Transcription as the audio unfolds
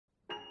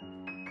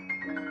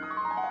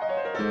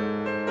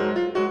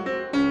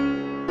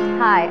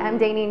Hi, I'm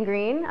Daneen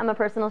Green. I'm a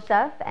personal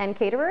chef and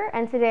caterer,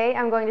 and today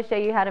I'm going to show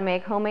you how to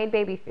make homemade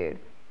baby food.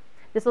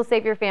 This will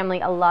save your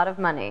family a lot of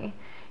money.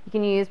 You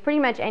can use pretty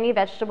much any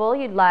vegetable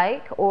you'd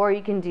like, or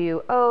you can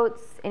do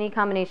oats, any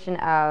combination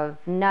of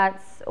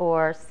nuts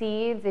or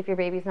seeds if your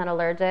baby's not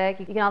allergic.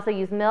 You can also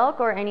use milk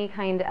or any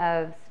kind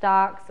of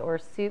stocks or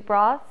soup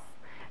broths.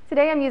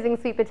 Today I'm using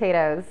sweet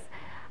potatoes.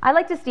 I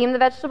like to steam the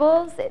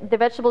vegetables. The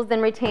vegetables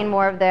then retain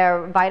more of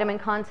their vitamin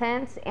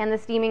content, and the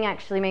steaming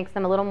actually makes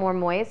them a little more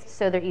moist,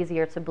 so they're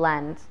easier to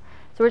blend.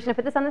 So we're just going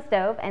to put this on the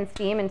stove and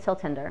steam until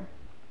tender.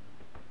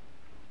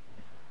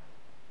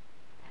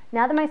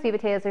 Now that my sweet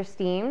potatoes are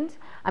steamed,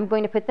 I'm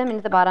going to put them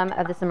into the bottom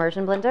of this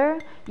immersion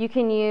blender. You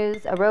can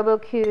use a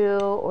Robocoo,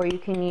 or you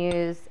can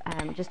use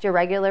just your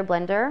regular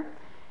blender.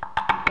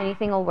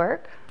 Anything will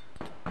work.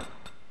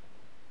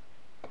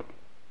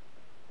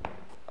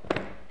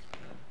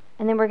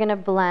 And then we're going to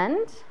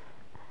blend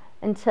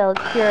until it's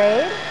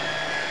pureed.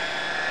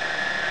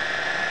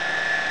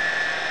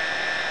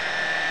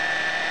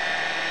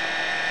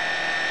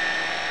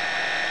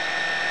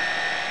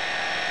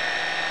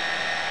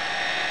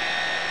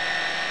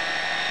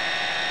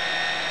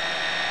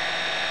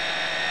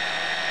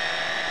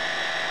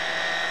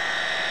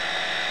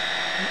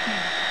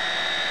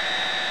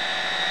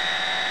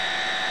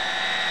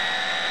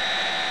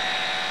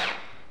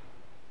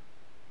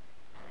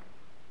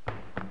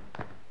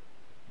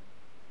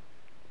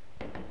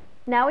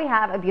 Now we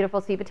have a beautiful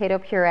sweet potato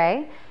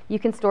puree. You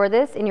can store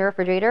this in your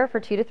refrigerator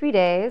for 2 to 3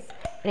 days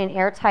in an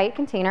airtight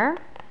container.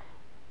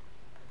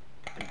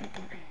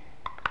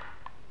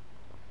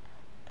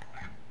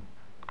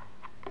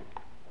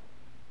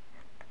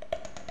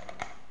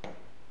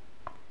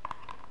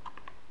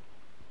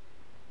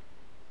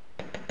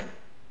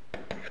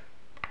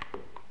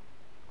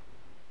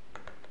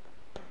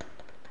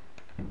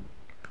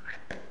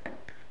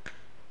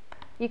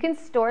 You can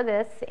store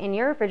this in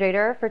your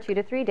refrigerator for 2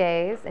 to 3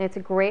 days, and it's a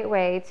great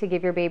way to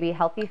give your baby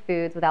healthy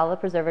foods without all the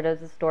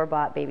preservatives of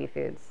store-bought baby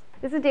foods.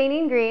 This is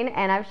Daneen Green,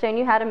 and I've shown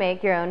you how to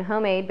make your own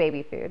homemade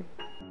baby food.